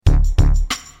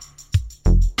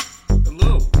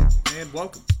and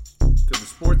welcome to the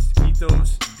Sports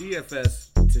Ethos DFS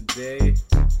Today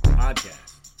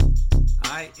podcast.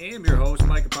 I am your host,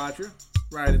 Mike Apatra,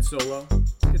 riding solo.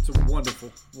 It's a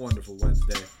wonderful, wonderful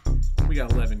Wednesday. We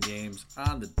got 11 games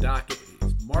on the docket.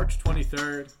 It's March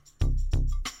 23rd,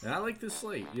 and I like this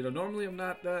slate. Normally I'm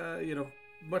not,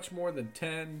 much more than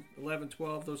 10, 11,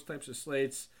 12, those types of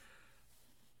slates.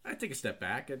 I take a step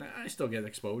back, and I still get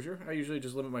exposure. I usually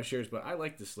just limit my shares, but I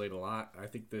like this slate a lot. I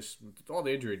think all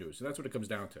the injury news, and that's what it comes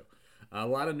down to. A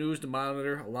lot of news to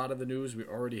monitor, a lot of the news we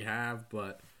already have,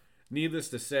 but needless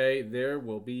to say, there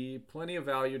will be plenty of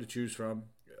value to choose from,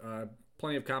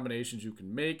 plenty of combinations you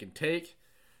can make and take.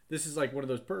 This is like one of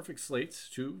those perfect slates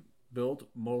to build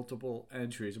multiple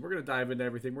entries, and we're going to dive into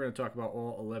everything. We're going to talk about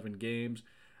all 11 games.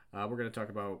 We're going to talk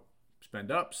about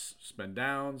spend ups, spend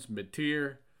downs,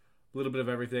 mid-tier, a little bit of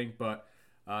everything, but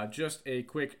just a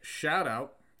quick shout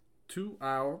out to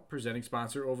our presenting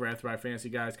sponsor over at Thrive Fantasy.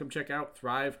 Guys, come check out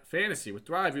Thrive Fantasy. With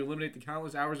Thrive, you eliminate the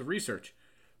countless hours of research.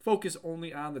 Focus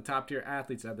only on the top tier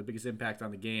athletes that have the biggest impact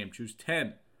on the game. Choose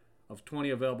 10 of 20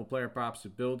 available player props to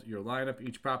build your lineup.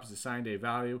 Each prop is assigned a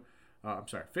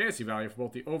fantasy value for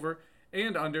both the over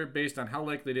and under based on how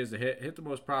likely it is to hit the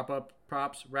most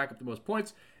props, rack up the most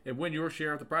points, and win your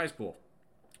share of the prize pool.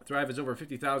 Thrive has over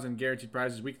 50,000 guaranteed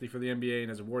prizes weekly for the NBA and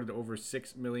has awarded over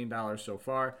 $6 million so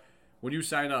far. When you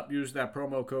sign up, use that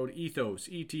promo code ETHOS,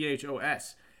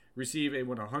 ETHOS. Receive a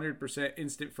 100%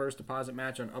 instant first deposit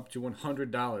match on up to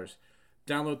 $100.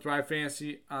 Download Thrive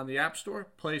Fantasy on the App Store,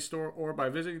 Play Store, or by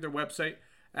visiting their website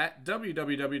at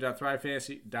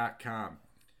www.thrivefantasy.com.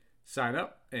 Sign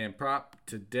up and prop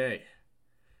today.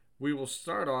 We will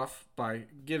start off by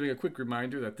giving a quick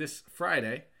reminder that this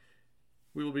Friday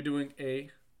we will be doing a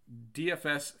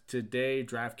DFS Today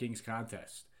DraftKings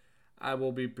contest. I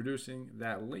will be producing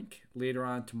that link later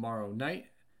on tomorrow night.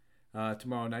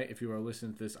 If you are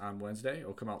listening to this on Wednesday,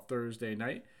 it'll come out Thursday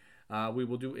night. We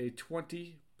will do a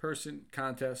 20-person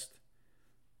contest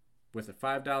with a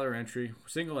 $5 entry,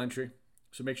 single entry.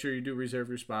 So make sure you do reserve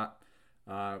your spot.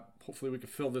 Hopefully we can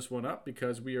fill this one up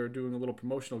because we are doing a little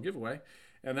promotional giveaway.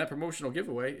 And that promotional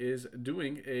giveaway is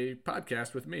doing a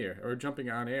podcast with me or jumping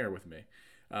on air with me.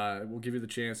 We'll give you the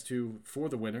chance for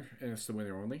the winner, and it's the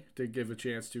winner only, to give a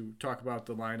chance to talk about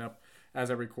the lineup as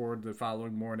I record the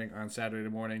following morning on Saturday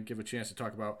morning. Give a chance to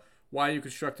talk about why you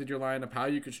constructed your lineup, how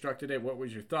you constructed it, what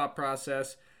was your thought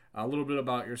process, a little bit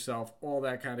about yourself, all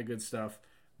that kind of good stuff.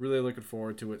 Really looking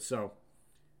forward to it. So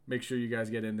make sure you guys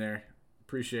get in there.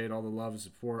 Appreciate all the love and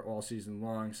support all season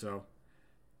long. So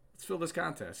let's fill this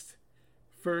contest.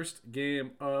 First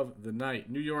game of the night.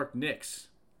 New York Knicks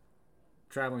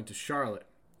traveling to Charlotte,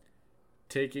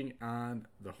 taking on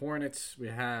the Hornets. We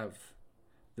have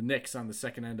the Knicks on the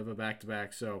second end of a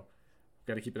back-to-back, so we've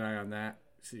got to keep an eye on that,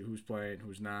 see who's playing,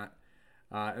 who's not.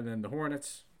 And then the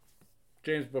Hornets,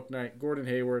 James Bouknight, Gordon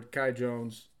Hayward, Kai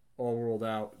Jones, all rolled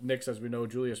out. Knicks, as we know,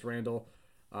 Julius Randle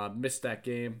missed that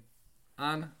game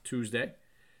on Tuesday,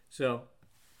 so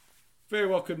very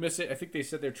well could miss it. I think they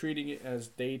said they're treating it as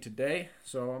day-to-day,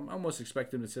 so I'm almost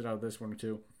expecting to sit out this one or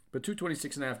two. But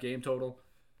 226.5 game total.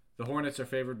 The Hornets are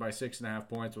favored by 6.5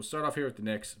 points. We'll start off here with the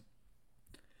Knicks.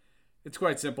 It's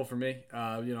quite simple for me.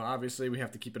 Obviously we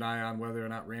have to keep an eye on whether or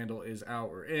not Randle is out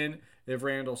or in. If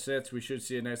Randle sits, we should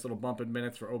see a nice little bump in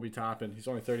minutes for Obi Toppin. He's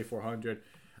only 3,400.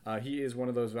 He is one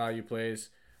of those value plays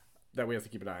that we have to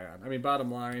keep an eye on. I mean,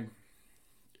 bottom line,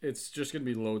 it's just going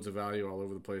to be loads of value all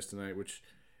over the place tonight, which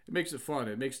it makes it fun.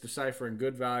 It makes deciphering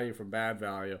good value from bad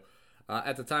value.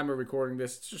 At the time of recording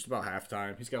this, it's just about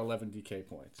halftime. He's got 11 DK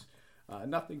points.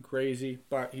 Nothing crazy,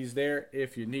 but he's there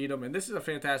if you need him. And this is a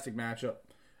fantastic matchup.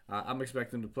 I'm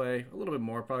expecting him to play a little bit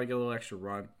more, probably get a little extra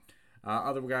run.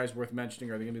 Other guys worth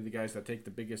mentioning are going to be the guys that take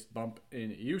the biggest bump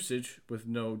in usage with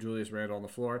no Julius Randle on the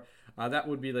floor. That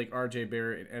would be like RJ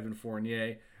Barrett and Evan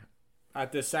Fournier.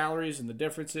 At the salaries and the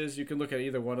differences, you can look at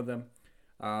either one of them.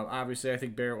 Obviously, I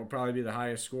think Barrett will probably be the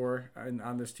highest scorer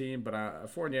on this team, but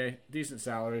Fournier, decent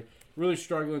salary. Really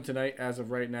struggling tonight as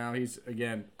of right now. He's,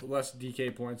 again, less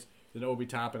DK points than Obi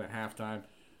Toppin at halftime.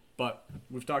 But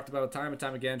we've talked about it time and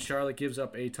time again. Charlotte gives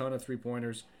up a ton of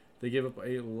three-pointers. They give up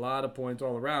a lot of points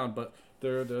all around, but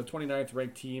they're the 29th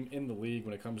ranked team in the league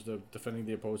when it comes to defending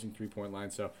the opposing three-point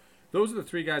line. So those are the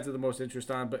three guys that are the most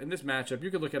interest on. But in this matchup, you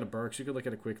could look at a Burks. You could look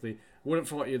at it quickly. Wouldn't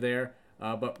fault you there.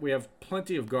 But we have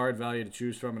plenty of guard value to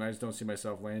choose from, and I just don't see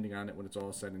myself landing on it when it's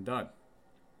all said and done.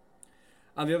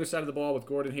 On the other side of the ball, with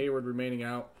Gordon Hayward remaining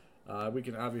out, we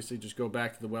can obviously just go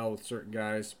back to the well with certain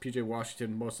guys. P.J.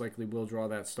 Washington most likely will draw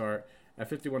that start. At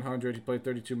 5,100, he played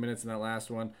 32 minutes in that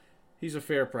last one. He's a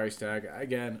fair price tag.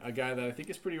 Again, a guy that I think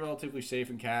is pretty relatively safe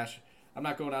in cash. I'm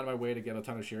not going out of my way to get a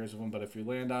ton of shares of them, but if you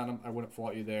land on them, I wouldn't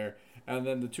fault you there. And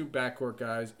then the two backcourt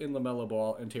guys in LaMelo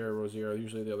Ball and Terry Rozier are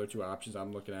usually the other two options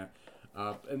I'm looking at.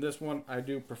 In this one, I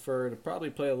do prefer to probably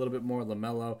play a little bit more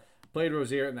LaMelo. Played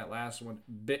Rozier in that last one,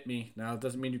 bit me. Now, it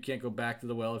doesn't mean you can't go back to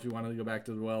the well if you want to go back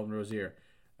to the well and Rozier.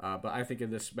 But I think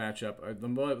in this matchup, the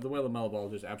way LaMelo Ball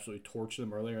just absolutely torched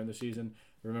them earlier in the season.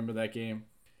 Remember that game?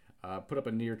 Put up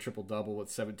a near triple-double with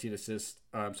 17 assists.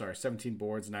 17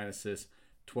 boards, 9 assists,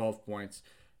 12 points.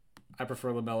 I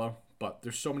prefer LaMelo, but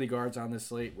there's so many guards on this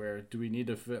slate where do we need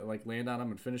to land on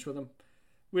him and finish with him?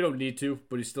 We don't need to,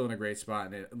 but he's still in a great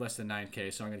spot and less than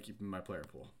 9K, so I'm going to keep him in my player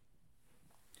pool.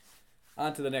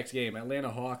 On to the next game. Atlanta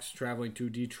Hawks traveling to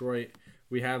Detroit.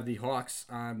 We have the Hawks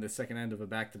on the second end of a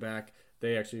back-to-back.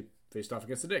 They actually faced off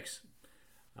against the Knicks.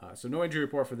 So no injury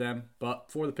report for them, but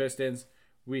for the Pistons,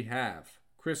 we have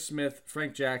Chris Smith,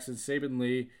 Frank Jackson, Saban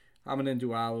Lee, Hamidou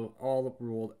Diallo, all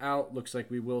ruled out. Looks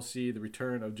like we will see the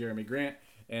return of Jeremy Grant,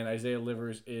 and Isaiah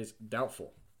Livers is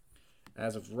doubtful.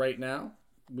 As of right now,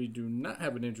 we do not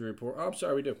have an injury report. Oh, I'm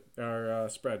sorry, we do. Our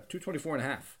spread,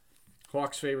 224.5.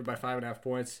 Hawks favored by 5.5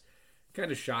 points.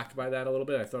 Kind of shocked by that a little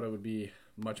bit. I thought it would be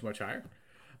much, much higher.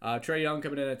 Trae Young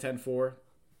coming in at 10-4.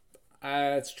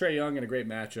 It's Trae Young in a great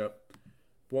matchup.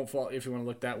 Won't fall if you want to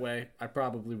look that way. I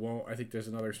probably won't. I think there's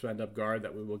another spend-up guard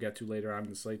that we will get to later on in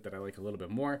the slate that I like a little bit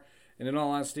more. And in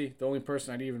all honesty, the only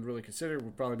person I'd even really consider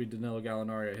would probably be Danilo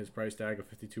Gallinari at his price tag of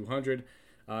 $5,200.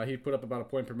 He put up about a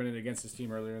point per minute against his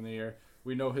team earlier in the year.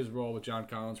 We know his role with John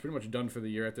Collins, pretty much done for the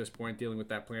year at this point, dealing with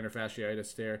that plantar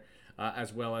fasciitis there,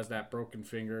 as well as that broken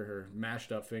finger or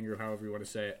mashed up finger, however you want to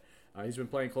say it. He's been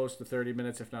playing close to 30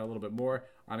 minutes, if not a little bit more,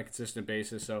 on a consistent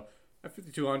basis. So at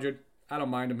 $5,200, I don't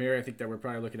mind him here. I think that we're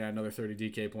probably looking at another 30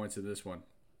 DK points in this one.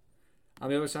 On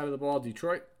the other side of the ball,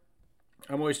 Detroit.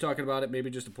 I'm always talking about it,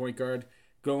 maybe just a point guard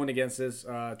going against this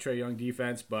Trae Young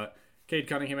defense, but Cade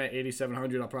Cunningham at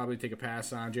 8,700, I'll probably take a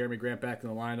pass on. Jeremy Grant back in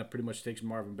the lineup pretty much takes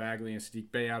Marvin Bagley and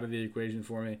Sadiq Bey out of the equation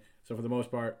for me. So for the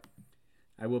most part,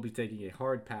 I will be taking a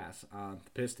hard pass on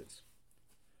the Pistons.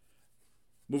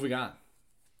 Moving on.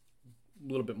 A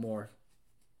little bit more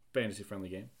fantasy-friendly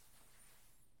game.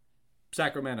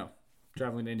 Sacramento,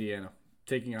 traveling to Indiana,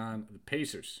 taking on the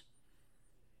Pacers.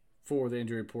 For the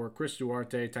injury report, Chris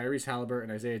Duarte, Tyrese Halliburton,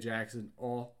 and Isaiah Jackson,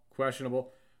 all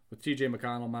questionable, with T.J.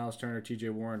 McConnell, Miles Turner, T.J.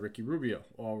 Warren, Ricky Rubio,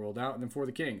 all rolled out. And then for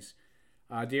the Kings,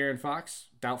 De'Aaron Fox,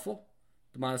 doubtful.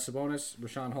 Domantas Sabonis,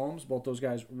 Rashawn Holmes, both those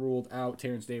guys ruled out.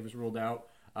 Terrence Davis ruled out.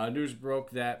 News broke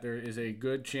that there is a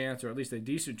good chance, or at least a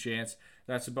decent chance,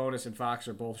 that Sabonis and Fox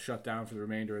are both shut down for the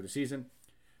remainder of the season.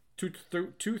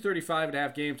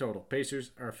 235.5 game total.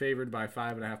 Pacers are favored by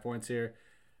 5.5 points here.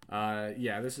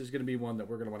 This is going to be one that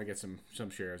we're going to want to get some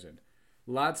shares in.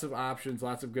 Lots of options,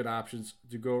 lots of good options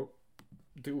to go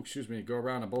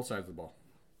around on both sides of the ball.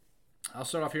 I'll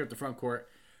start off here at the front court.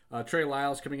 Trey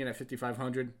Lyles coming in at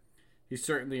 5,500. He's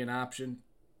certainly an option.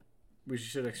 We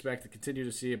should expect to continue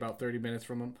to see about 30 minutes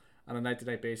from him on a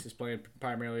night-to-night basis, playing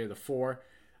primarily the 4.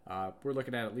 We're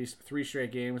looking at least 3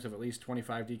 straight games of at least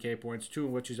 25 DK points, 2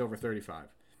 in which he's over 35.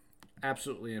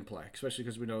 Absolutely in play, especially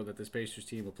because we know that this Pacers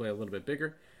team will play a little bit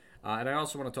bigger. And I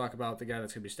also want to talk about the guy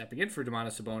that's going to be stepping in for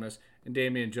Domantas Sabonis and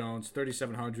Damian Jones,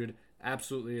 3,700,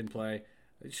 absolutely in play.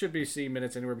 He should be seeing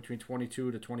minutes anywhere between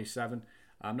 22 to 27.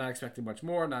 I'm not expecting much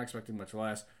more, not expecting much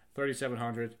less.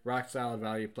 3,700, rock solid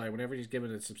value play. Whenever he's given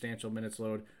a substantial minutes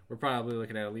load, we're probably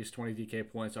looking at least 20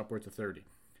 DK points, upwards of 30.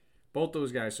 Both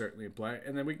those guys certainly in play.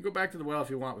 And then we can go back to the well if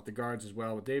you want with the guards as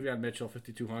well. With Davion Mitchell,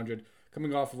 5,200,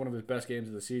 coming off of one of his best games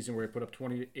of the season where he put up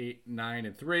 28, 9,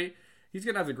 and 3. He's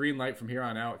going to have the green light from here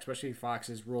on out, especially if Fox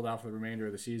is ruled out for the remainder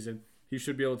of the season. He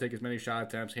should be able to take as many shot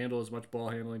attempts, handle as much ball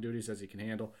handling duties as he can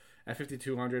handle. At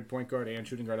 5,200, point guard and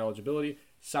shooting guard eligibility,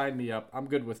 sign me up. I'm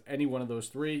good with any one of those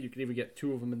 3. You can even get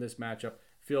 2 of them in this matchup.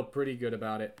 Feel pretty good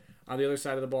about it. On the other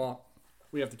side of the ball,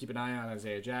 we have to keep an eye on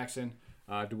Isaiah Jackson,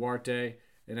 Duarte,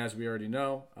 and as we already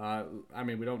know,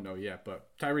 we don't know yet, but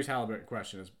Tyrese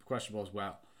Halliburton is questionable as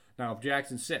well. Now, if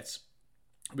Jackson sits,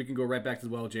 we can go right back to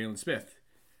the well with Jalen Smith.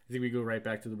 I think we go right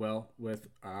back to the well with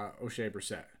O'Shea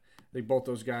Brissett. I think both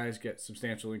those guys get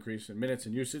substantial increase in minutes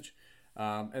and usage.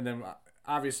 And then,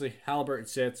 obviously, Halliburton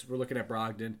sits. We're looking at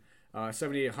Brogdon.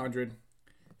 7,800.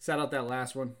 Sat out that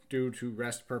last one due to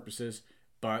rest purposes.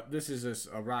 But this is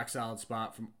a rock-solid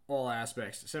spot from all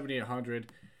aspects. 7,800.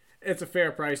 It's a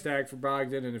fair price tag for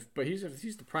Brogdon. But he's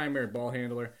the primary ball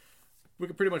handler. We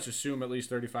could pretty much assume at least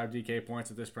 35 DK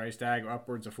points at this price tag,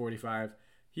 upwards of 45.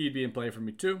 He'd be in play for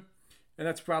me, too. And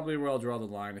that's probably where I'll draw the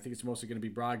line. I think it's mostly going to be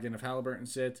Brogdon if Halliburton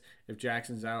sits. If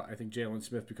Jackson's out, I think Jalen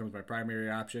Smith becomes my primary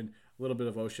option. A little bit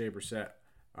of O'Shea Brissett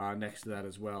next to that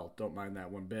as well. Don't mind that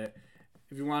one bit.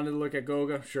 If you wanted to look at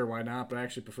Goga, sure, why not? But I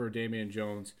actually prefer Damian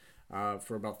Jones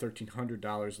for about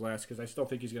 $1,300 less because I still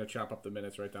think he's going to chop up the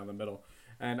minutes right down the middle.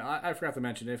 And I forgot to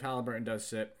mention, if Halliburton does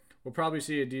sit, we'll probably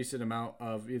see a decent amount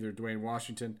of either Dwayne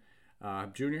Washington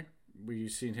Jr.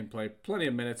 We've seen him play plenty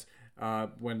of minutes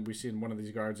when we've seen one of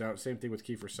these guards out. Same thing with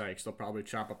Kiefer Sykes. They'll probably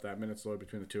chop up that minutes load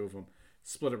between the two of them,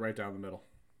 split it right down the middle.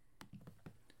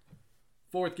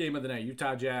 Fourth game of the night,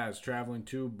 Utah Jazz traveling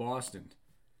to Boston,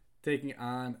 taking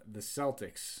on the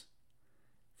Celtics.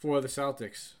 For the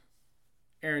Celtics,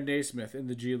 Aaron Naismith in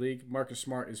the G League. Marcus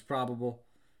Smart is probable.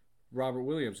 Robert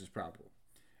Williams is probable.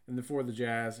 And then for the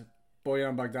Jazz,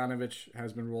 Bojan Bogdanovic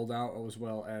has been rolled out, as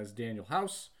well as Daniel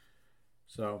House.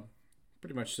 So,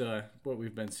 pretty much what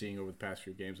we've been seeing over the past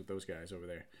few games with those guys over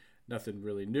there. Nothing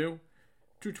really new.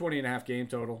 220.5 game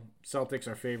total. Celtics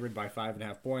are favored by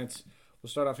 5.5 points. We'll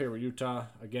start off here with Utah.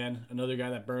 Again, another guy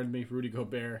that burned me, Rudy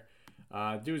Gobert.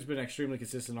 Dude's been extremely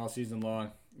consistent all season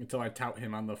long until I tout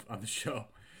him on the show.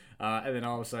 And then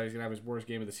all of a sudden, he's going to have his worst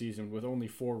game of the season with only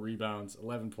 4 rebounds,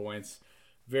 11 points.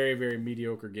 Very, very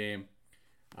mediocre game.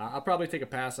 I'll probably take a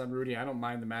pass on Rudy. I don't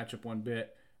mind the matchup one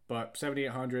bit. But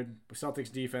 7,800,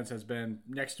 Celtics defense has been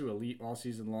next to elite all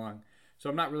season long. So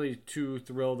I'm not really too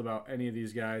thrilled about any of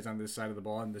these guys on this side of the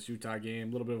ball in this Utah game.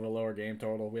 A little bit of a lower game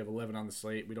total. We have 11 on the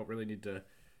slate. We don't really need to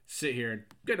sit here and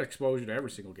get exposure to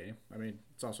every single game. I mean,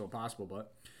 it's also impossible.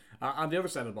 But on the other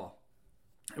side of the ball,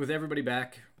 with everybody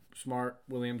back, Smart,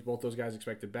 Williams, both those guys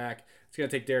expected back, it's going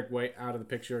to take Derek White out of the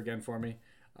picture again for me.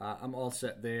 I'm all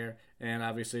set there. And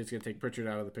obviously, it's going to take Pritchard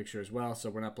out of the picture as well. So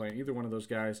we're not playing either one of those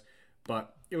guys.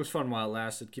 But it was fun while it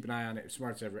lasted. Keep an eye on it. If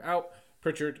Smart's ever out,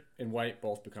 Pritchard and White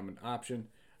both become an option.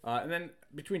 And then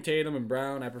between Tatum and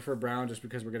Brown, I prefer Brown just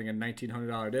because we're getting a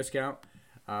 $1,900 discount.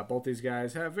 Both these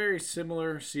guys have very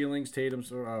similar ceilings.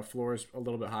 Tatum's floor is a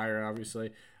little bit higher,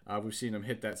 obviously. We've seen him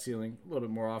hit that ceiling a little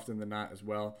bit more often than not as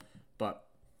well. But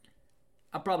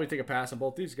I'll probably take a pass on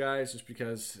both these guys just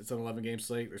because it's an 11-game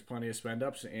slate. There's plenty of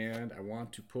spend-ups, and I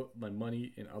want to put my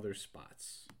money in other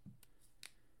spots.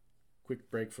 Quick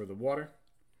break for the water.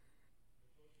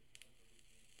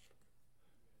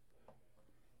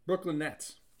 Brooklyn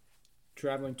Nets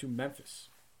traveling to Memphis,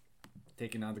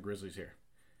 taking on the Grizzlies here.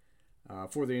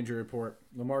 For the injury report,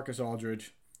 LaMarcus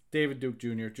Aldridge, David Duke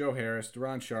Jr., Joe Harris,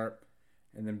 Deron Sharp,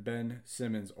 and then Ben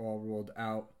Simmons all ruled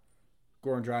out.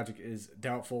 Goran Dragic is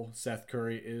doubtful. Seth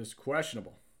Curry is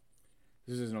questionable.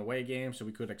 This is an away game, so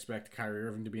we could expect Kyrie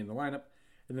Irving to be in the lineup.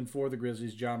 And then for the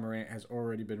Grizzlies, John Morant has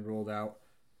already been ruled out.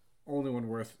 Only one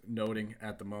worth noting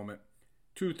at the moment.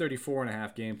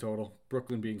 234.5 game total.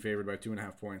 Brooklyn being favored by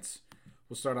 2.5 points.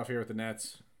 We'll start off here with the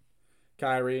Nets.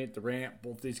 Kyrie, Durant,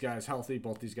 both these guys healthy.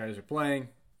 Both these guys are playing.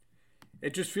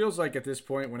 It just feels like at this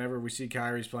point, whenever we see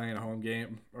Kyrie's playing a home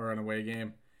game or an away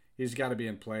game, he's got to be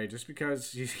in play just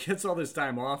because he gets all this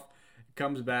time off,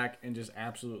 comes back, and just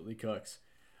absolutely cooks.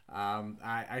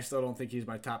 I still don't think he's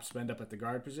my top spend up at the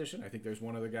guard position. I think there's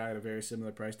one other guy at a very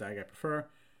similar price tag I prefer.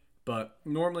 But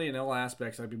normally in all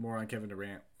aspects, I'd be more on Kevin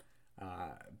Durant.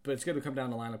 But it's going to come down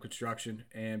to lineup construction.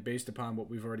 And based upon what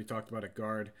we've already talked about at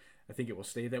guard, I think it will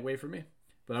stay that way for me.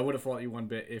 But I would have fought you one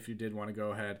bit if you did want to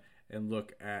go ahead and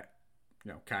look at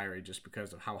Kyrie just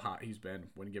because of how hot he's been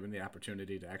when given the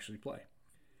opportunity to actually play.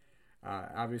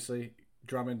 Obviously,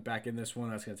 Drummond back in this one.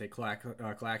 That's going to take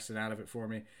Claxton out of it for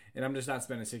me. And I'm just not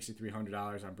spending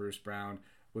 $6,300 on Bruce Brown.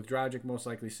 With Dragic most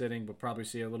likely sitting, we'll probably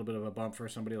see a little bit of a bump for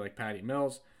somebody like Patty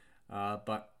Mills.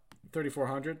 But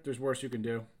 $3,400, there's worse you can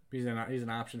do. He's an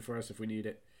option for us if we need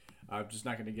it. I'm just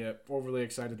not going to get overly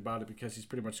excited about it because he's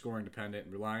pretty much scoring dependent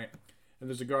and reliant. And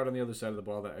there's a guard on the other side of the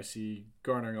ball that I see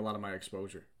garnering a lot of my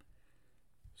exposure.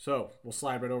 So we'll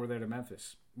slide right over there to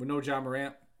Memphis. With no John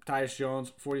Morant, Tyus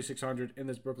Jones, 4,600 in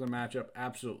this Brooklyn matchup.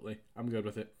 Absolutely. I'm good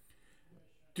with it.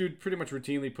 Dude pretty much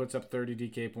routinely puts up 30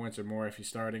 DK points or more if he's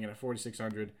starting. And at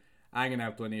 4,600, I'm going to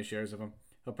have plenty of shares of him.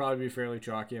 He'll probably be fairly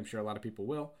chalky. I'm sure a lot of people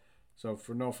will. So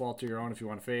for no fault to your own if you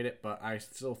want to fade it. But I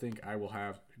still think I will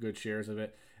have good shares of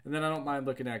it. And then I don't mind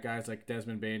looking at guys like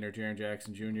Desmond Bane or Jaren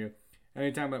Jackson Jr.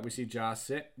 Anytime that we see Josh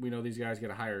sit, we know these guys get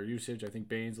a higher usage. I think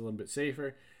Bane's a little bit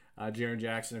safer. Jaren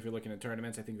Jackson, if you're looking at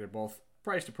tournaments, I think they're both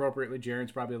priced appropriately.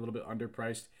 Jaren's probably a little bit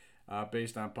underpriced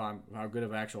based upon how good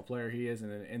of an actual player he is.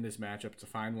 And in this matchup, it's a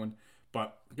fine one.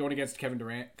 But going against Kevin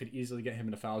Durant could easily get him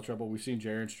into foul trouble. We've seen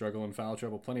Jaren struggle in foul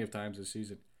trouble plenty of times this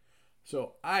season.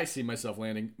 So I see myself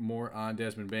landing more on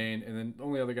Desmond Bane. And then the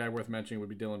only other guy worth mentioning would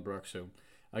be Dylan Brooks, who,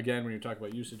 again, when you talk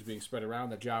about usage being spread around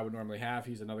that Ja would normally have,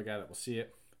 he's another guy that will see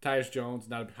it. Tyus Jones,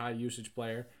 not a high usage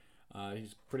player.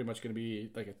 He's pretty much going to be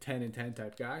like a 10 and 10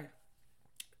 type guy.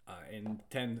 And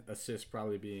 10 assists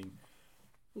probably being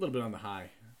a little bit on the high.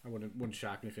 I wouldn't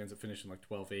shock me if he ends up finishing like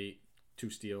 12-8, 2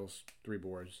 steals, 3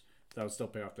 boards. That would still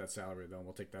pay off that salary, though, and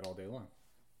we'll take that all day long.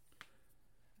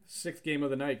 6th game of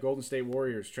the night, Golden State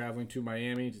Warriors traveling to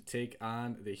Miami to take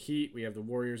on the Heat. We have the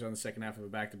Warriors on the second half of a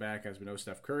back-to-back. As we know,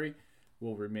 Steph Curry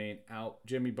will remain out.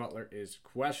 Jimmy Butler is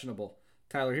questionable.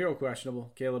 Tyler Hero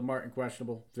questionable. Caleb Martin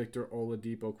questionable. Victor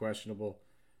Oladipo questionable.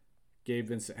 Gabe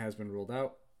Vincent has been ruled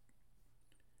out.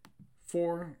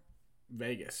 For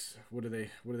Vegas, what do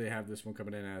they have this one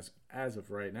coming in as of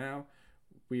right now?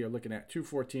 We are looking at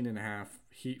 214.5.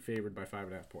 Heat favored by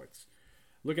 5.5 points.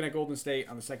 Looking at Golden State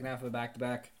on the second half of the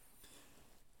back-to-back,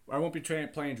 I won't be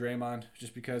playing Draymond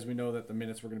just because we know that the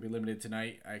minutes were going to be limited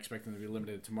tonight. I expect them to be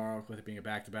limited tomorrow with it being a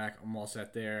back-to-back. I'm all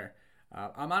set there.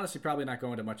 I'm honestly probably not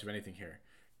going to much of anything here.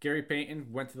 Gary Payton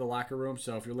went to the locker room,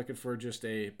 so if you're looking for just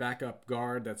a backup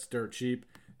guard that's dirt cheap,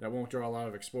 that won't draw a lot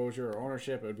of exposure or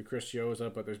ownership, it would be Chris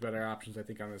Chioza, but there's better options, I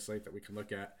think, on this slate that we can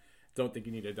look at. Don't think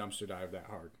you need a dumpster dive that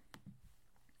hard.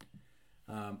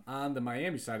 On the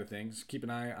Miami side of things, keep an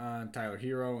eye on Tyler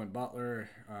Hero and Butler,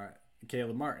 and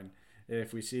Caleb Martin.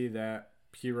 If we see that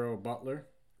Hero, Butler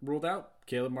ruled out,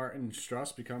 Caleb Martin and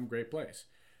Struss become great plays.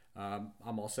 I'm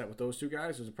all set with those 2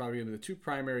 guys. Those are probably going to be the 2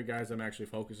 primary guys I'm actually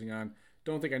focusing on.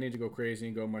 Don't think I need to go crazy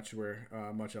and go much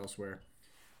elsewhere.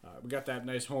 We got that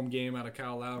nice home game out of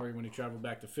Kyle Lowry when he traveled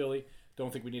back to Philly.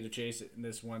 Don't think we need to chase it in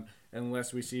this one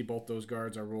unless we see both those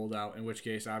guards are ruled out, in which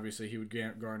case, obviously, he would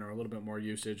garner a little bit more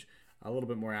usage, a little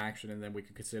bit more action, and then we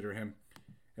could consider him.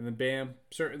 And then Bam,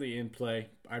 certainly in play.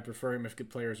 I prefer him if good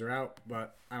players are out,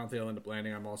 but I don't think he'll end up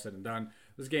landing. I'm all said and done.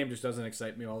 This game just doesn't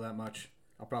excite me all that much.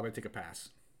 I'll probably take a pass.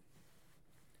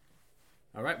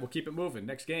 All right, we'll keep it moving.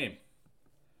 Next game.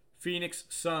 Phoenix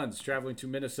Suns traveling to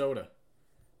Minnesota,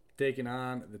 taking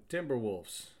on the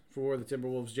Timberwolves. For the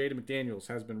Timberwolves, Jaden McDaniels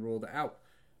has been ruled out.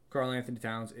 Karl Anthony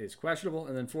Towns is questionable.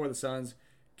 And then for the Suns,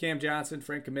 Cam Johnson,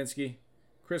 Frank Kaminsky,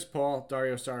 Chris Paul,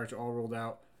 Dario Saric all ruled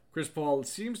out. Chris Paul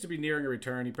seems to be nearing a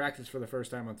return. He practiced for the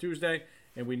first time on Tuesday,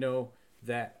 and we know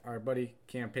that our buddy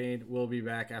Cam Payne will be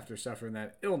back after suffering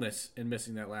that illness and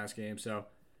missing that last game. So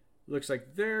looks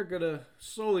like they're going to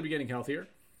slowly be getting healthier.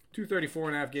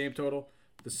 234.5 game total.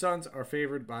 The Suns are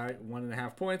favored by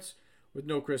 1.5 points with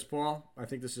no Chris Paul. I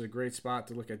think this is a great spot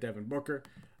to look at Devin Booker.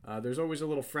 There's always a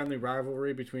little friendly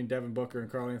rivalry between Devin Booker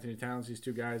and Karl Anthony Towns. These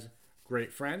 2 guys,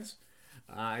 great friends.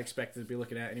 I expect to be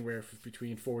looking at anywhere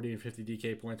between 40 and 50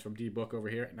 DK points from D-Book over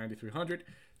here at 9,300.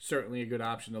 Certainly a good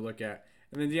option to look at.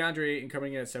 And then DeAndre Ayton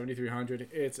coming in at 7,300.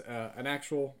 It's an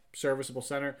actual serviceable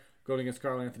center going against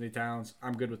Karl Anthony Towns.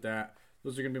 I'm good with that.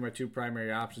 Those are going to be my 2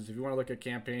 primary options. If you want to look at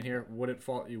Cam Payne here, wouldn't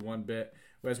fault you one bit.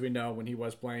 As we know, when he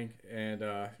was playing and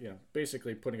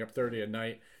basically putting up 30 a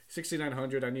night,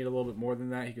 6,900. I need a little bit more than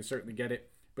that. He can certainly get it.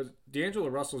 But D'Angelo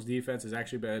Russell's defense has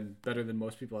actually been better than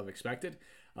most people have expected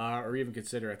or even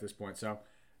consider at this point. So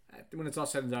when it's all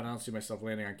said and done, I don't see myself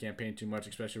landing on Cam Payne too much,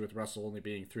 especially with Russell only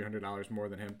being $300 more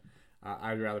than him.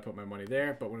 I'd rather put my money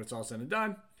there. But when it's all said and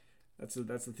done, that's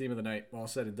the theme of the night. All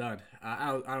said and done.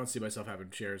 I don't see myself having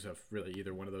shares of really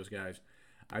either one of those guys.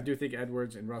 I do think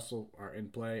Edwards and Russell are in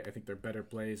play. I think they're better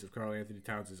plays if Karl Anthony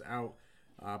Towns is out.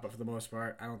 But for the most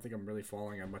part, I don't think I'm really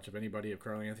falling on much of anybody. If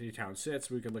Karl Anthony Towns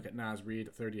sits, we could look at Naz Reid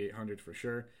at 3,800 for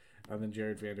sure. And then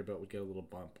Jared Vanderbilt would get a little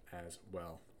bump as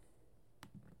well.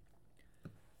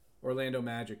 Orlando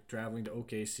Magic traveling to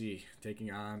OKC,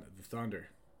 taking on the Thunder.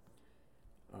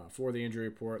 For the injury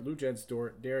report, Lou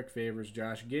Dort, Derek Favors,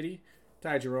 Josh Giddey,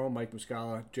 Ty Jerome, Mike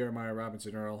Muscala, Jeremiah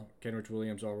Robinson-Earl, Kenrich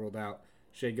Williams all ruled out.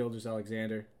 Shai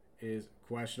Gilgeous-Alexander is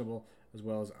questionable, as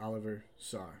well as Oliver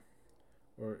Sarr.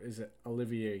 Or is it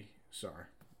Olivier Sarr?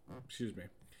 Excuse me.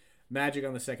 Magic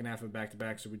on the second half of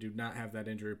back-to-back, so we do not have that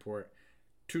injury report.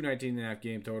 219.5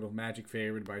 game total. Magic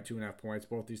favored by 2.5 points.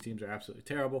 Both these teams are absolutely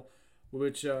terrible,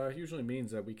 which usually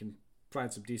means that we can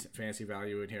find some decent fantasy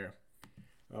value in here.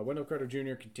 Wendell Carter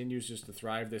Jr. continues just to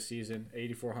thrive this season.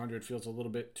 8,400 feels a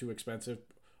little bit too expensive,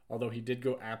 although he did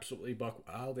go absolutely buck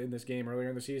wild in this game earlier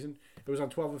in the season. It was on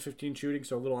 12 of 15 shooting,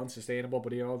 so a little unsustainable,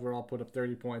 but he overall put up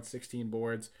 30 points, 16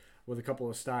 boards, with a couple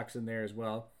of stocks in there as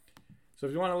well. So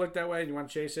if you want to look that way and you want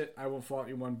to chase it, I won't fault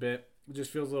you one bit. It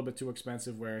just feels a little bit too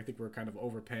expensive where I think we're kind of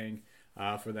overpaying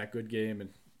for that good game. And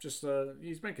just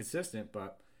he's been consistent,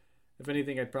 but if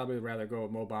anything, I'd probably rather go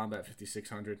with Mo Bamba at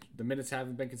 5,600. The minutes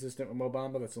haven't been consistent with Mo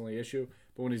Bamba. That's the only issue.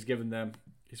 But when he's given them,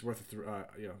 he's worth a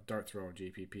dart throw in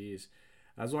GPPs.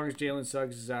 As long as Jalen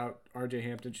Suggs is out, RJ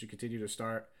Hampton should continue to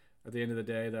start. At the end of the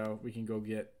day, though, we can go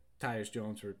get Tyus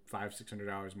Jones for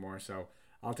 $500-$600 more. So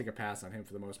I'll take a pass on him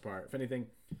for the most part. If anything,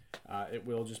 it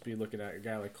will just be looking at a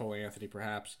guy like Cole Anthony,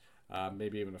 perhaps,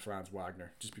 maybe even a Franz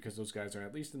Wagner, just because those guys are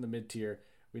at least in the mid-tier.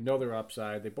 We know their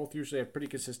upside. They both usually have pretty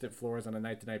consistent floors on a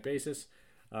night-to-night basis.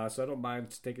 So I don't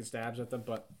mind taking stabs at them,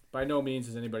 but by no means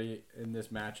is anybody in this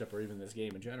matchup or even this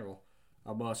game in general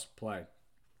a must play.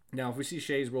 Now, if we see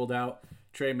Shea's ruled out,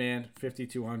 Trey Mann,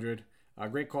 5,200.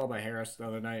 Great call by Harris the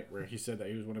other night where he said that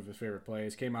he was one of his favorite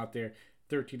plays. Came out there,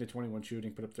 13 to 21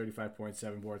 shooting, put up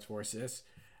 35.7 boards, 4 assists.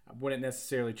 I wouldn't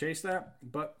necessarily chase that,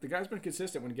 but the guy's been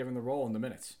consistent when given the role in the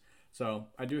minutes. So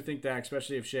I do think that,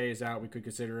 especially if Shea is out, we could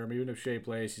consider him. Even if Shea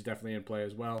plays, he's definitely in play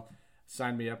as well.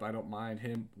 Sign me up. I don't mind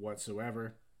him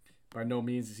whatsoever. By no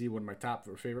means is he one of my top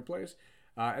or favorite plays.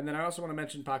 And then I also want to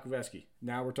mention Pakuveski.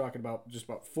 Now we're talking about just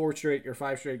about 5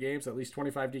 straight games, at least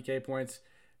 25 DK points,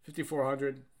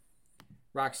 5,400.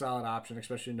 Rock solid option,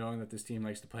 especially knowing that this team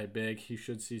likes to play big. He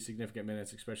should see significant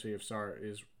minutes, especially if Sar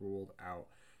is ruled out.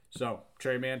 So,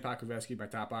 Trey Mann, Pakuveski, my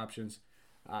top options.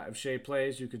 If Shea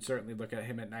plays, you could certainly look at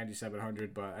him at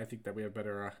 9,700, but I think that we have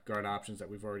better guard options that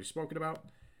we've already spoken about,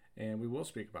 and we will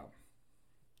speak about.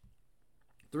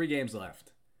 3 games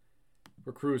left.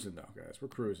 We're cruising, though, guys. We're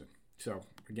cruising. So,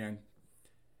 again,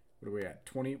 what are we at?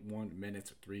 21 minutes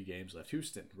with 3 games left.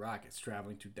 Houston Rockets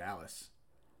traveling to Dallas.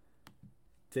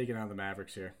 Taking on the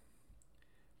Mavericks here.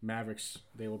 Mavericks,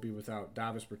 they will be without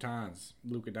Davis Bertans,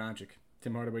 Luka Doncic,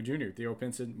 Tim Hardaway Jr., Theo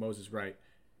Pinson, Moses Wright.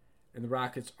 And the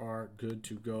Rockets are good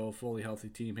to go. Fully healthy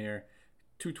team here.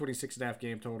 226.5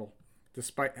 game total.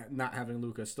 Despite not having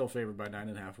Luka, still favored by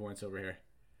 9.5 points over here.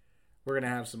 We're going to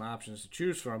have some options to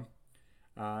choose from.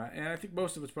 And I think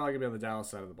most of it's probably going to be on the Dallas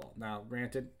side of the ball. Now,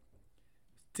 granted,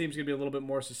 team's going to be a little bit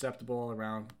more susceptible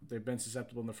around. They've been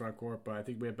susceptible in the front court, but I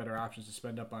think we have better options to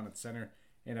spend up on at center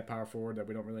and at power forward that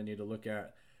we don't really need to look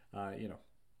at,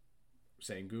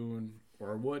 Sengun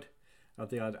or Wood. I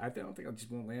don't think I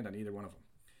just won't land on either one of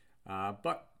them.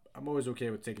 But I'm always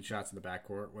okay with taking shots in the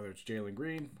backcourt, whether it's Jalen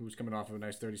Green, who's coming off of a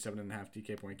nice 37.5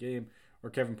 DK point game, or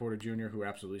Kevin Porter Jr., who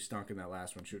absolutely stunk in that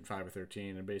last one, shooting 5 of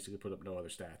 13 and basically put up no other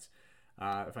stats.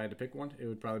 If I had to pick one, it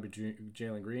would probably be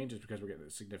Jalen Green, just because we're getting a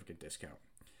significant discount.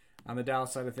 On the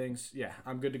Dallas side of things, yeah,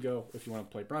 I'm good to go if you want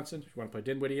to play Brunson. If you want to play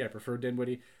Dinwiddie, I prefer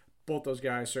Dinwiddie. Both those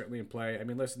guys certainly in play. I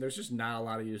mean, listen, there's just not a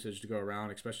lot of usage to go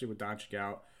around, especially with Doncic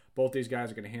out. Both these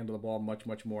guys are going to handle the ball much,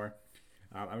 much more.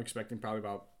 I'm expecting probably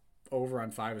about over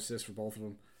on 5 assists for both of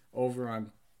them, over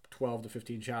on 12 to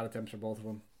 15 shot attempts for both of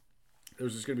them.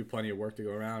 There's just going to be plenty of work to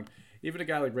go around. Even a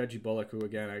guy like Reggie Bullock, who,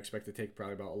 again, I expect to take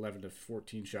probably about 11 to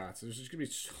 14 shots. There's just going to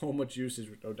be so much usage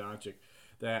with Doncic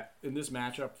that in this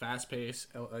matchup, fast pace,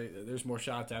 there's more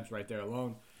shot attempts right there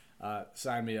alone.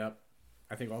 Sign me up.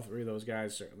 I think all 3 of those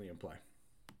guys certainly in play.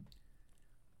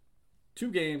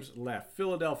 2 games left.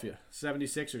 Philadelphia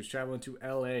 76ers traveling to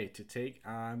LA to take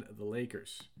on the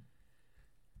Lakers.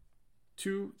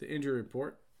 To the injury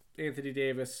report, Anthony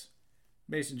Davis,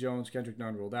 Mason Jones, Kendrick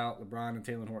Nunn ruled out. LeBron and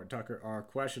Talen Horton-Tucker are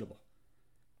questionable.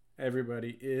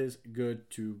 Everybody is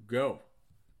good to go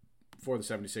for the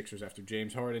 76ers after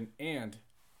James Harden and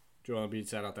Joel Embiid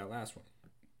sat out that last one.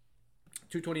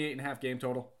 228.5 game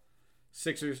total.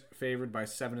 Sixers favored by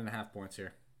 7.5 points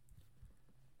here.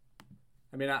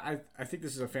 I mean, I think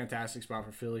this is a fantastic spot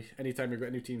for Philly. Anytime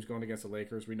your new team's going against the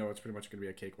Lakers, we know it's pretty much going to be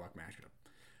a cakewalk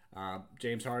matchup.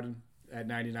 James Harden at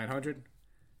 9,900.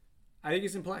 I think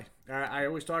he's in play. I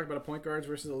always talk about a point guards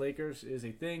versus the Lakers is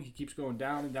a thing. He keeps going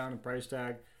down and down in price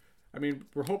tag. I mean,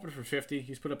 we're hoping for 50.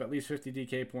 He's put up at least 50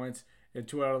 DK points in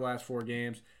 2 out of the last 4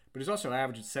 games. But he's also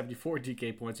averaging 74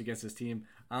 DK points against his team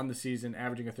on the season,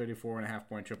 averaging a 34.5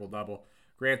 point triple-double.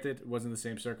 Granted, it wasn't the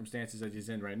same circumstances as he's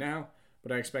in right now,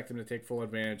 but I expect him to take full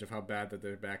advantage of how bad that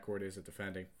their backcourt is at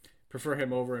defending. Prefer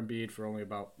him over Embiid for only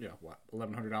about,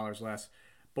 $1,100 less.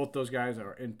 Both those guys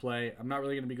are in play. I'm not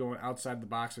really going to be going outside the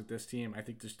box with this team. I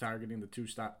think just targeting the 2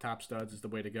 top studs is the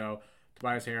way to go.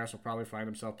 Tobias Harris will probably find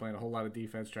himself playing a whole lot of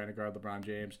defense trying to guard LeBron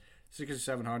James. 6 or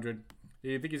 700.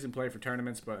 I think he's in play for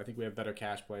tournaments, but I think we have better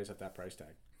cash plays at that price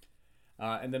tag.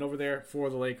 And then over there for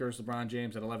the Lakers, LeBron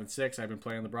James at 11.6. I've been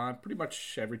playing LeBron pretty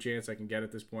much every chance I can get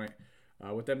at this point.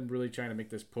 With them really trying to make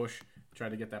this push,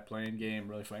 trying to get that playing game,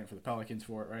 really fighting for the Pelicans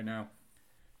for it right now.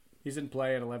 He's in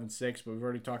play at 11.6, but we've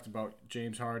already talked about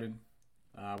James Harden.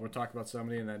 We'll talk about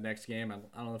somebody in that next game. I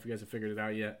don't know if you guys have figured it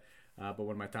out yet, but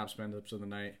one of my top spend-ups of the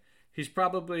night. He's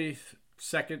probably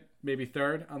second, maybe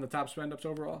third on the top spend-ups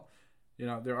overall.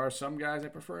 There are some guys I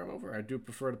prefer him over. I do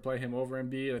prefer to play him over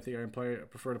Embiid. I think I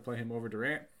prefer to play him over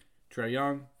Durant, Trae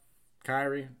Young,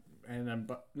 Kyrie, and then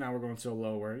but now we're going so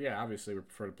low where, obviously we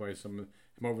prefer to play him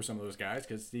over some of those guys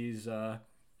because he's,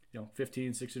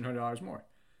 $1,500-$1,600 more.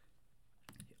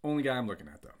 Only guy I'm looking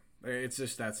at, though. It's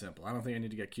just that simple. I don't think I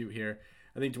need to get cute here.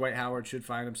 I think Dwight Howard should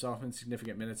find himself in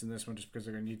significant minutes in this one just because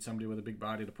they're going to need somebody with a big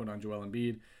body to put on Joel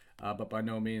Embiid. But by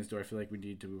no means do I feel like we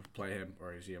need to play him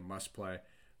or is he a must play.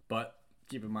 But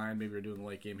keep in mind, maybe you're doing the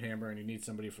late game hammer and you need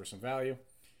somebody for some value,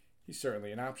 he's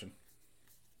certainly an option.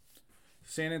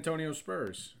 San Antonio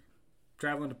Spurs.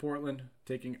 Traveling to Portland,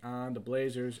 taking on the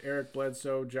Blazers. Eric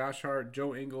Bledsoe, Josh Hart,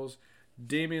 Joe Ingles,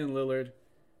 Damian Lillard,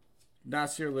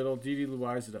 Nasir Little, Didi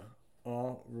Loizada,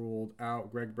 all ruled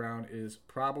out. Greg Brown is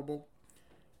probable.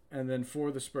 And then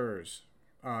for the Spurs,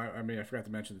 I forgot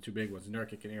to mention the two big ones,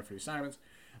 Nurkic and Anthony Simons.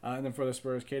 And then for the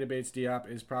Spurs, Keita Bates-Diop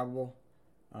is probable.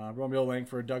 Romeo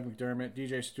Langford, Doug McDermott,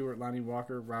 DJ Stewart, Lonnie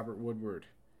Walker, Robert Woodward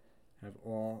have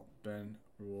all been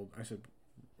ruled. I said,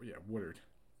 yeah, Woodard.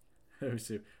 I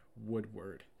said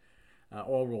Woodward.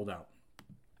 All ruled out.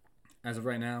 As of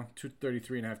right now,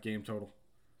 233.5 game total.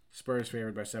 Spurs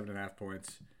favored by 7.5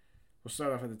 points. We'll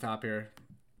start off at the top here.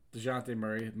 DeJounte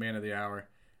Murray, man of the hour.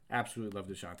 Absolutely love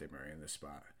DeJounte Murray in this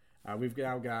spot. We've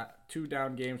now got 2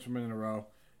 down games from him in a row.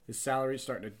 His salary is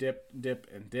starting to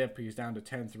dip. He's down to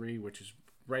 10-3, which is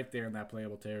right there in that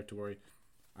playable territory.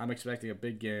 I'm expecting a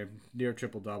big game, near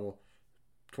triple-double,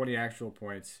 20 actual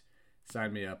points.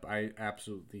 Sign me up. I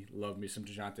absolutely love me some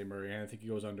DeJounte Murray, and I think he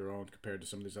goes under-owned compared to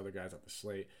some of these other guys on the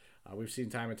slate. We've seen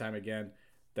time and time again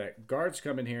that guards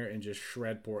come in here and just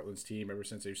shred Portland's team ever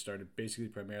since they've started basically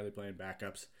primarily playing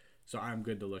backups. So I'm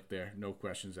good to look there. No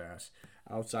questions asked.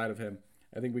 Outside of him,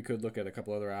 I think we could look at a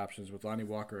couple other options. With Lonnie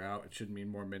Walker out, it should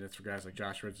mean more minutes for guys like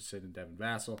Josh Richardson and Devin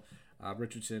Vassell.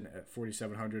 Richardson at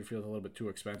 4,700 feels a little bit too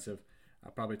expensive.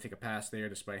 I'll probably take a pass there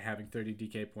despite having 30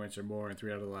 DK points or more in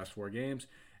 3 out of the last 4 games.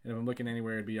 And if I'm looking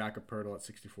anywhere, it'd be Jakob Poeltl at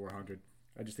 6,400.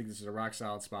 I just think this is a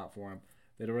rock-solid spot for him.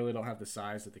 They really don't have the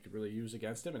size that they could really use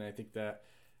against him, and I think that,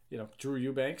 Drew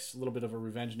Eubanks, a little bit of a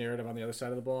revenge narrative on the other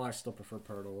side of the ball. I still prefer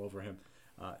Poeltl over him.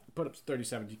 Put up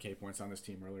 37 DK points on this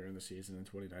team earlier in the season in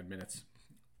 29 minutes.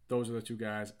 Those are the 2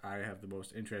 guys I have the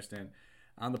most interest in.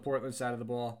 On the Portland side of the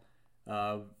ball,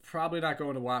 probably not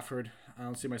going to Watford. I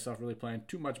don't see myself really playing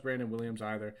too much Brandon Williams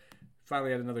either.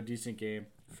 Finally had another decent game.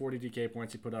 40 DK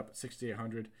points he put up at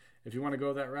 6,800. If you want to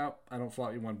go that route, I don't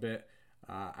fault you one bit.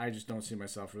 I just don't see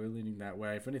myself really leaning that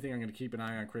way. If anything, I'm going to keep an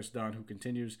eye on Chris Dunn, who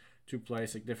continues to play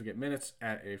significant minutes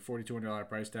at a $4,200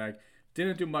 price tag.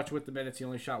 Didn't do much with the minutes. He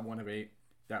only shot 1 of 8.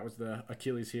 That was the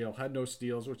Achilles heel. Had no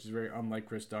steals, which is very unlike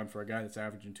Chris Dunn for a guy that's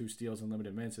averaging 2 steals in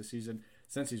limited minutes this season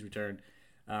since he's returned.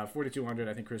 4,200,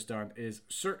 I think Chris Dunn is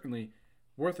certainly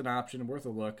worth an option and worth a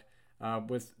look.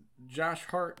 With Josh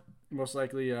Hart most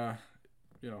likely,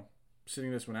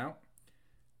 sitting this one out.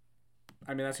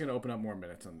 I mean, that's going to open up more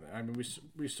minutes on that. I mean,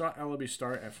 we saw Ellaby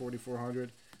start at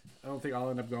 4,400. I don't think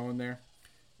I'll end up going there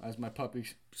as my puppy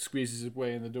squeezes his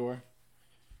way in the door.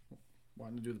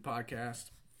 Wanting to do the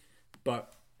podcast.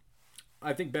 But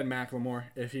I think Ben McLemore,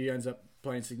 if he ends up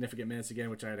playing significant minutes again,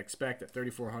 which I'd expect at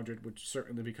 3,400, would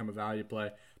certainly become a value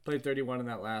play. Played 31 in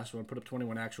that last one, put up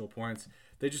 21 actual points.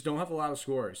 They just don't have a lot of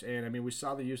scores. And, I mean, we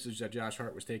saw the usage that Josh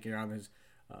Hart was taking on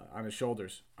his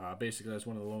shoulders, basically as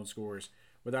one of the lone scorers.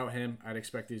 Without him, I'd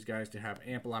expect these guys to have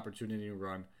ample opportunity to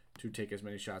run to take as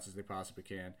many shots as they possibly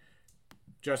can.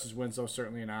 Justice Winslow,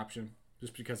 certainly an option,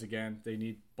 just because, again, they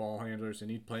need ball handlers, they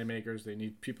need playmakers, they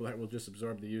need people that will just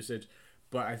absorb the usage.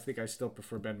 But I think I still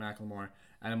prefer Ben McLemore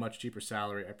at a much cheaper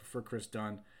salary. I prefer Chris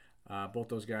Dunn. Both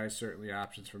those guys certainly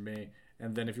options for me.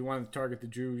 And then if you want to target the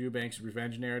Drew Eubanks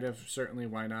revenge narrative, certainly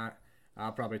why not?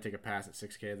 I'll probably take a pass at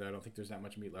 6K, though. I don't think there's that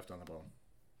much meat left on the bone.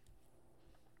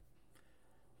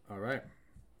 All right.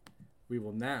 We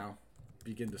will now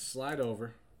begin to slide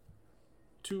over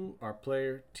to our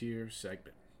player tier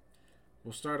segment.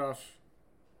 We'll start off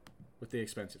with the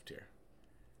expensive tier.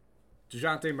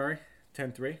 DeJounte Murray,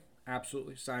 10-3.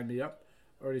 Absolutely. Sign me up.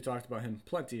 Already talked about him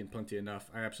plenty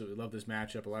enough. I absolutely love this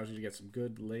matchup. Allows you to get some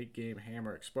good late game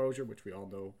hammer exposure, which we all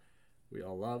know we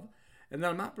all love. And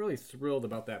then I'm not really thrilled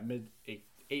about that mid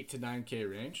 8 to 9K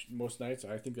range. Most nights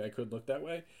I think I could look that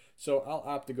way. So I'll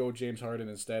opt to go James Harden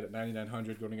instead at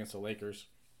 9,900 going against the Lakers.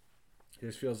 It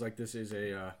just feels like this is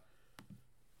a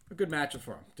good matchup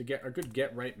for him. To get a good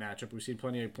get-right matchup. We've seen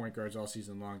plenty of point guards all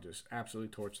season long just absolutely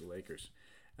torch the Lakers.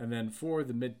 And then for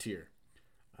the mid-tier,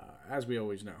 as we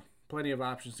always know, plenty of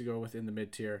options to go within the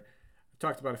mid-tier. I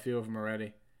talked about a few of them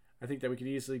already. I think that we could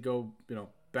easily go,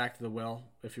 back to the well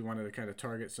if you wanted to kind of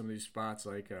target some of these spots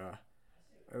like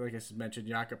I mentioned,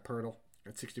 Jakob Poeltl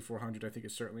at 6,400 I think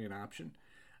is certainly an option.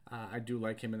 I do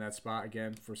like him in that spot,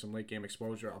 again, for some late-game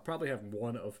exposure. I'll probably have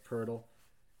one of Poeltl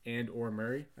and or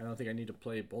Murray. I don't think I need to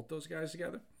play both those guys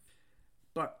together.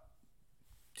 But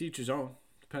to each his own.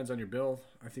 Depends on your build.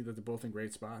 I think that they're both in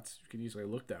great spots. You can easily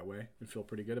look that way and feel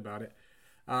pretty good about it.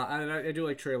 And I do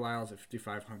like Trey Lyles at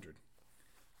 5,500.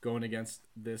 Going against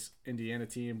this Indiana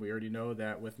team, we already know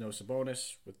that with no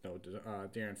Sabonis, with no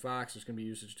De'Aaron Fox, there's going to be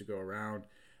usage to go around.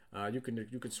 You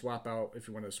can swap out, if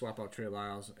you want to swap out Trey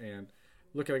Lyles and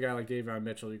look at a guy like Davion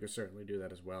Mitchell. You can certainly do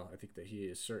that as well. I think that he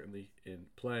is certainly in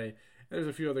play. And there's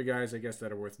a few other guys, I guess,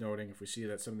 that are worth noting. If we see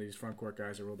that some of these front court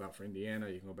guys are ruled out for Indiana,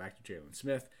 you can go back to Jalen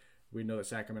Smith. We know that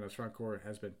Sacramento's front court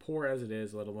has been poor as it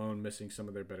is, let alone missing some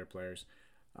of their better players.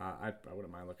 I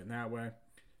wouldn't mind looking that way.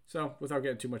 So without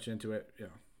getting too much into it,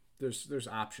 there's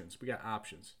options. We got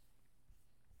options.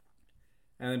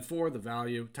 And then for the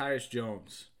value, Tyus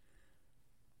Jones.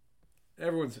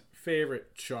 Everyone's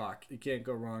favorite chalk. You can't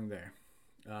go wrong there.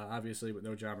 Obviously, with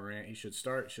no John Morant, he should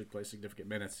start, should play significant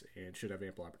minutes, and should have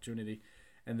ample opportunity.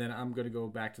 And then I'm going to go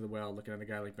back to the well, looking at a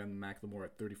guy like Ben McLemore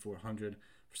at 3,400.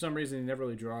 For some reason, he never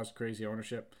really draws crazy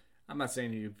ownership. I'm not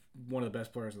saying he's one of the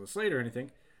best players on the slate or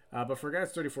anything, but for a guy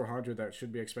that's 3,400 that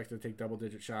should be expected to take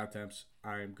double-digit shot attempts,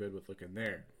 I'm good with looking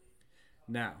there.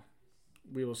 Now,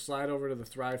 we will slide over to the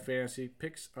Thrive Fantasy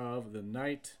picks of the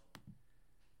night.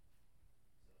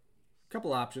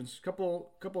 Couple options,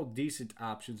 couple decent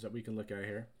options that we can look at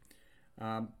here.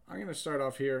 I'm going to start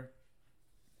off here.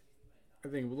 I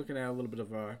think we're looking at a little bit of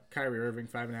Kyrie Irving,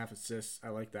 5.5 assists. I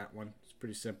like that one. It's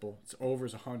pretty simple. It's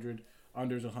overs 100,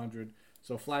 unders 100.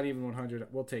 So flat even 100,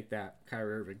 we'll take that.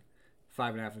 Kyrie Irving,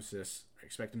 5.5 assists. I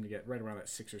expect him to get right around that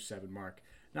 6 or 7 mark.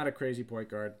 Not a crazy point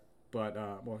guard, but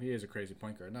he is a crazy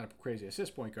point guard. Not a crazy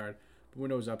assist point guard, but we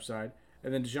know his upside.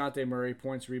 And then DeJounte Murray,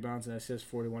 points, rebounds, and assists,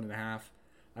 41.5.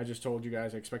 I just told you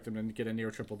guys I expect him to get a near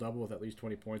triple-double with at least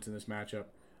 20 points in this matchup.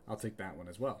 I'll take that one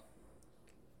as well.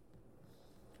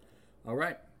 All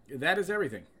right, that is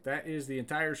everything. That is the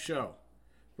entire show.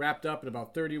 Wrapped up in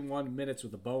about 31 minutes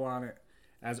with a bow on it.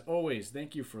 As always,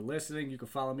 thank you for listening. You can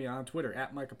follow me on Twitter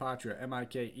at Mikeapotria,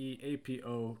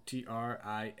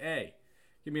 MikeApotria.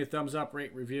 Give me a thumbs up,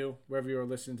 rate, review, wherever you are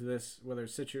listening to this, whether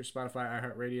it's Stitcher, Spotify,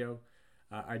 iHeartRadio.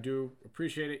 I do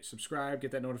appreciate it. Subscribe,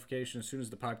 get that notification as soon as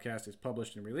the podcast is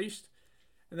published and released.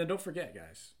 And then don't forget,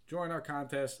 guys, join our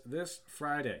contest this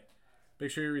Friday. Make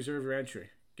sure you reserve your entry.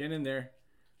 Get in there.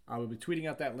 I will be tweeting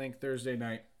out that link Thursday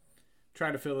night.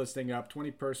 Try to fill this thing up.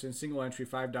 20-person, single entry,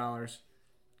 $5.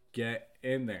 Get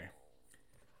in there.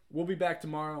 We'll be back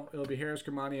tomorrow. It'll be Harris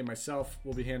Kermani and myself.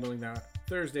 We'll be handling that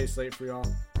Thursday slate for y'all.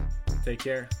 Take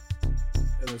care,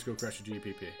 and let's go crush the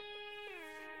GPP.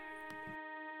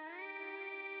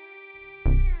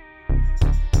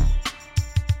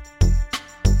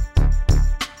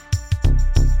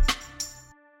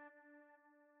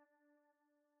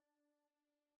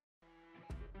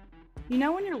 You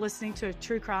know when you're listening to a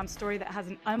true crime story that has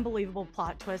an unbelievable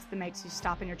plot twist that makes you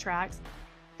stop in your tracks?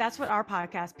 That's what our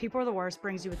podcast, People Are the Worst,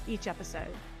 brings you with each episode.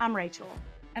 I'm Rachel.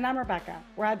 And I'm Rebecca.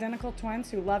 We're identical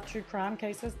twins who love true crime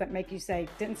cases that make you say,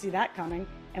 didn't see that coming,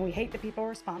 and we hate the people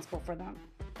responsible for them.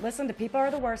 Listen to People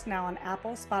Are the Worst now on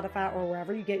Apple, Spotify, or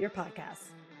wherever you get your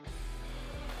podcasts.